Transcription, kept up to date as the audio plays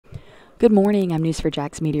Good morning. I'm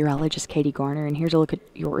News4JAX meteorologist Katie Garner, and here's a look at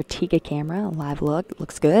your Ortega camera. A live look. It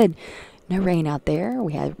looks good. No rain out there.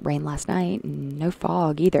 We had rain last night, and no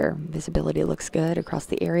fog either. Visibility looks good across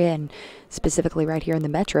the area, and specifically right here in the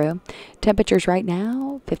metro. Temperatures right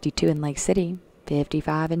now, 52 in Lake City,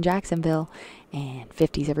 55 in Jacksonville, and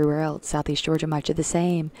 50s everywhere else. Southeast Georgia, much of the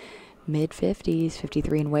same. Mid-50s,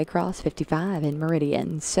 53 in Waycross, 55 in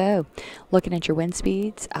Meridian. So, looking at your wind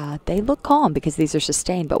speeds, they look calm because these are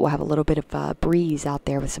sustained, but we'll have a little bit of breeze out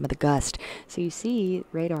there with some of the gust. So you see,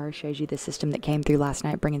 radar shows you the system that came through last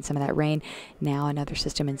night, bringing some of that rain. Now another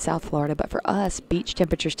system in South Florida, but for us, beach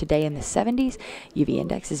temperatures today in the 70s. UV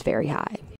index is very high.